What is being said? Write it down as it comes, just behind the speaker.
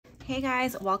Hey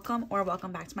guys, welcome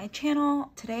back to my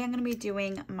channel. Today I'm going to be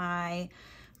doing my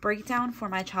breakdown for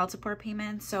my child support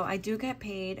payments. So I do get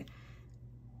paid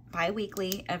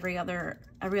bi-weekly every other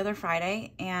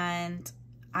Friday, and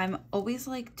I'm always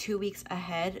like 2 weeks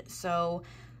ahead. So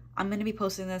I'm going to be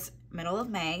posting this middle of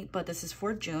May, but this is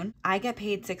for June. I get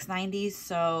paid $6.90,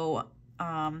 so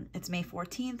it's May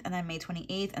 14th and then May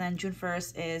 28th, and then June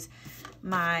 1st is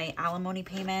my alimony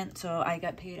payment. So I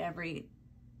get paid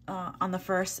on the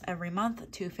 1st every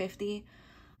month, $2.50.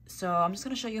 So I'm just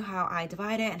going to show you how I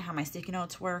divide it and how my sticky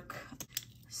notes work.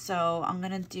 So I'm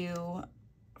going to do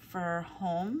for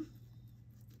home,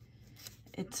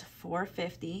 it's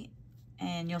 $4.50,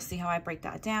 and you'll see how I break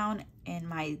that down in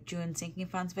my June sinking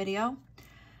funds video.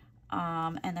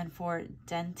 And then for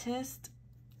dentist,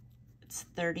 it's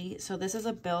 $30. So this is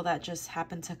a bill that just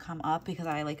happened to come up because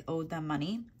I like owed them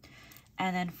money.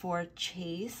 And then for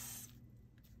Chase,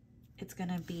 it's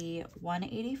gonna be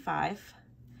 $185.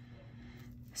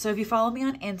 So if you follow me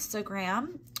on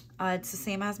Instagram, it's the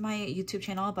same as my YouTube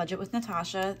channel, A Budget with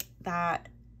Natasha, that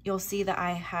you'll see that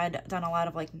I had done a lot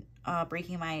of like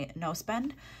breaking my no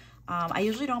spend. I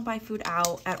usually don't buy food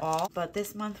out at all, but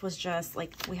this month was just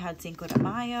like, we had Cinco de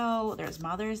Mayo, there's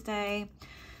Mother's Day.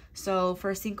 So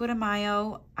for Cinco de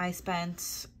Mayo, I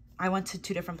went to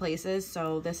 2 different places,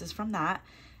 so this is from that.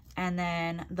 And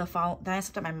then then I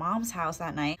slept at my mom's house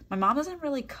that night. My mom doesn't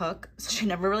really cook, so she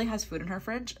never really has food in her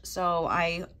fridge. So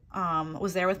I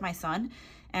was there with my son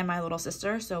and my little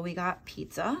sister. So we got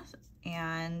pizza.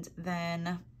 And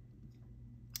then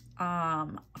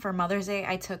for Mother's Day,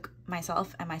 I took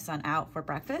myself and my son out for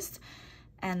breakfast.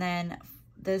 And then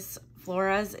this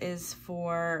Flora's is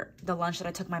for the lunch that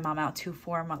I took my mom out to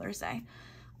for Mother's Day.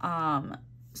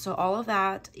 So all of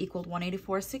that equaled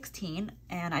 $184.16,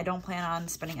 and I don't plan on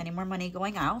spending any more money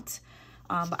going out.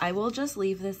 But I will just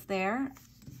leave this there.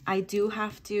 I do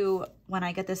have to, when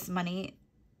I get this money,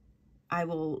 I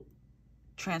will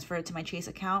transfer it to my Chase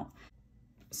account.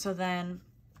 So then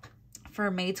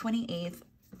for May 28th,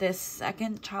 this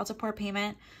second child support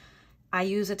payment, I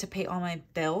use it to pay all my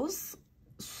bills.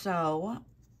 So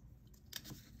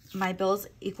my bills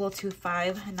equal to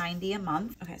 $590 a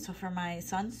month. Okay, so for my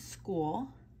son's school,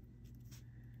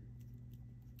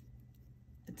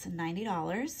 it's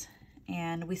 $90,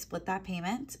 and we split that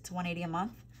payment. It's $180 a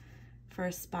month. For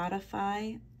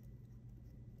Spotify,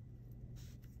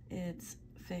 it's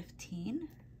 $15.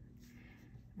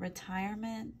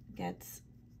 Retirement gets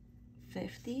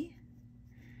 $50.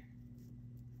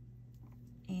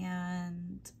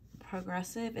 And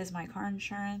Progressive is my car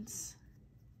insurance,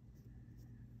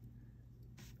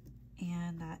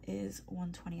 and that is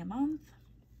 $120 a month.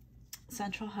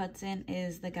 Central Hudson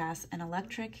is the gas and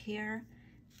electric here,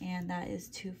 and that is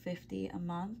 $250 a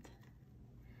month.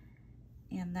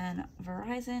 And then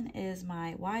Verizon is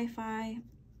my Wi-Fi,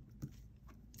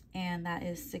 and that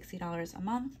is $60 a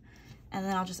month. And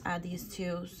then I'll just add these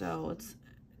two, so it's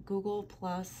Google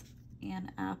Plus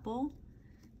and Apple,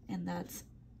 and that's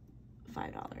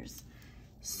 $5.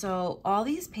 So all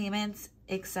these payments,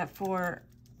 except for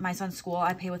my son's school,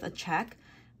 I pay with a check,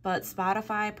 but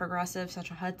Spotify, Progressive,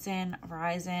 Central Hudson,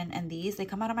 Verizon, and these, they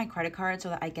come out of my credit card so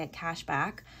that I get cash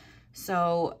back.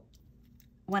 So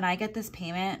when I get this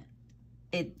payment,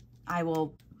 I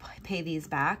will pay these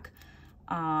back.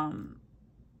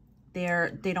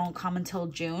 They don't come until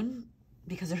June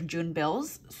because they're June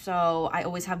bills. So I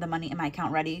always have the money in my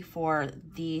account ready for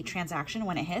the transaction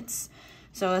when it hits.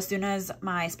 So as soon as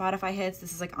my Spotify hits,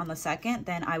 this is like on the 2nd,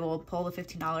 then I will pull the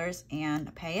 $15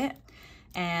 and pay it.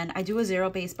 And I do a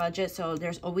zero-based budget, so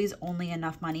there's always only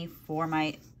enough money for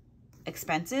my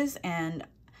expenses. And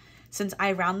since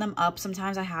I round them up,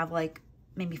 sometimes I have like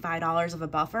maybe $5 of a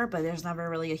buffer, but there's never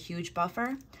really a huge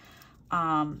buffer.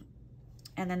 And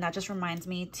then that just reminds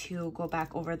me to go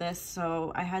back over this.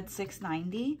 So I had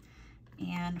 $690,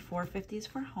 and $450 is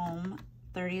for home,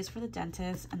 $30 is for the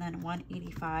dentist, and then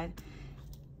 $185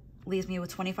 leaves me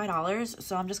with $25.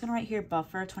 So I'm just gonna write here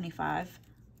buffer 25.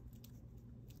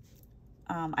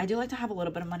 I do like to have a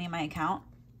little bit of money in my account,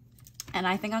 and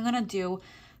I think I'm gonna do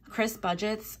Kris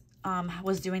Budgets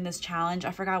was doing this challenge.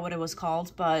 I forgot what it was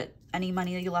called, but any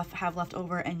money that you have left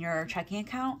over in your checking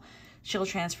account, she'll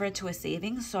transfer it to a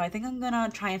savings. So I think I'm gonna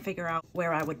try and figure out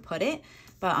where I would put it,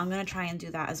 but I'm gonna try and do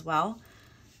that as well.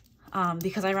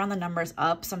 Because I round the numbers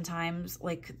up sometimes.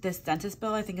 Like this dentist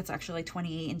bill, I think it's actually like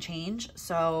 28 and change.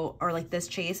 So, or like this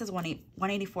Chase is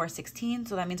 $184.16.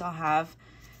 So that means I'll have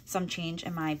some change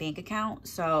in my bank account.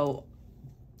 So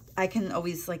I can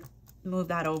always like move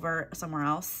that over somewhere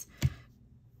else.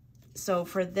 So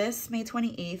for this May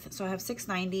 28th, so I have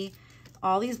 $690.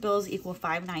 All these bills equal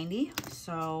 $590.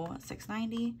 So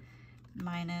 $690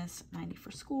 minus 90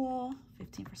 for school,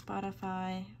 15 for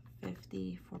Spotify,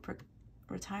 50 for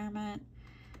retirement,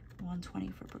 120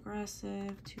 for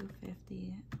Progressive,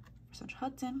 250 for Central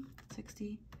Hudson,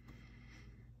 60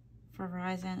 for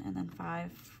Verizon, and then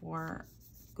 5 for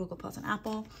Google Plus and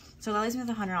Apple. So that leaves me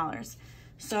with $100.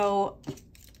 So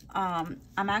I'm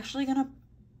actually gonna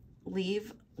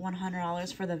leave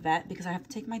 $100 for the vet because I have to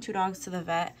take my 2 dogs to the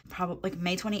vet. Probably like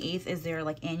May 28th is their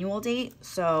like annual date.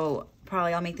 So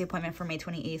probably I'll make the appointment for May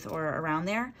 28th or around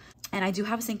there. And I do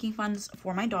have sinking funds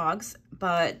for my dogs,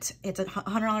 but it's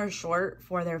 $100 short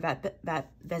for their vet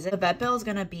visit. The vet bill is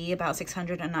gonna be about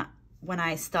 $600, and when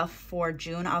I stuff for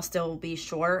June, I'll still be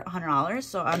short $100.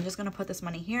 So I'm just gonna put this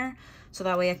money here so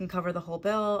that way I can cover the whole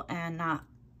bill and not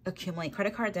accumulate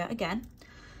credit card debt again.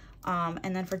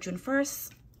 And then for June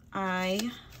 1st, I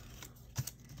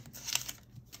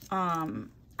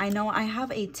know I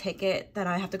have a ticket that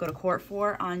I have to go to court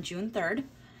for on June 3rd,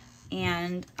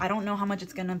 and I don't know how much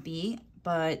it's gonna be,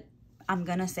 but I'm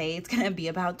gonna say it's gonna be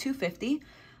about $250,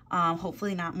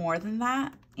 hopefully not more than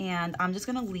that. And I'm just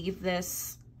gonna leave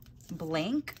this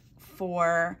blank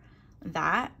for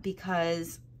that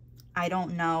because I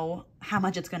don't know how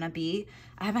much it's gonna be.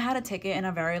 I haven't had a ticket in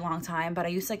a very long time, but I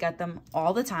used to get them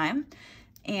all the time,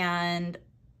 and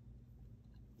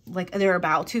like they're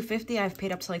about $250. I've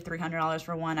paid up to like $300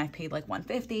 for one. I've paid like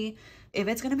 $150. If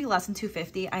it's gonna be less than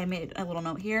 $250, I made a little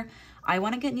note here. I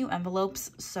want to get new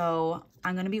envelopes, so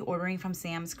I'm gonna be ordering from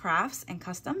Sam's Crafts and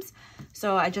Customs.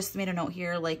 So I just made a note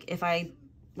here, like if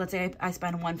let's say I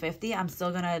spend $150, I'm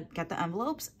still gonna get the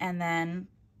envelopes, and then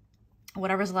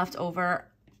whatever's left over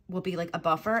will be like a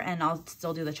buffer, and I'll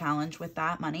still do the challenge with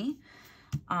that money.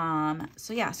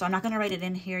 So yeah, so I'm not gonna write it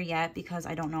in here yet because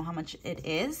I don't know how much it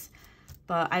is.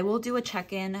 But I will do a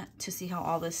check-in to see how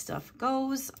all this stuff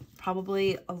goes.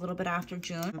 Probably a little bit after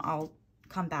June, I'll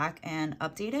come back and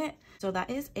update it. So that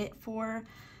is it for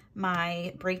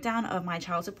my breakdown of my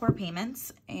child support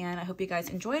payments. And I hope you guys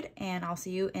enjoyed, and I'll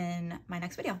see you in my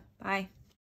next video. Bye.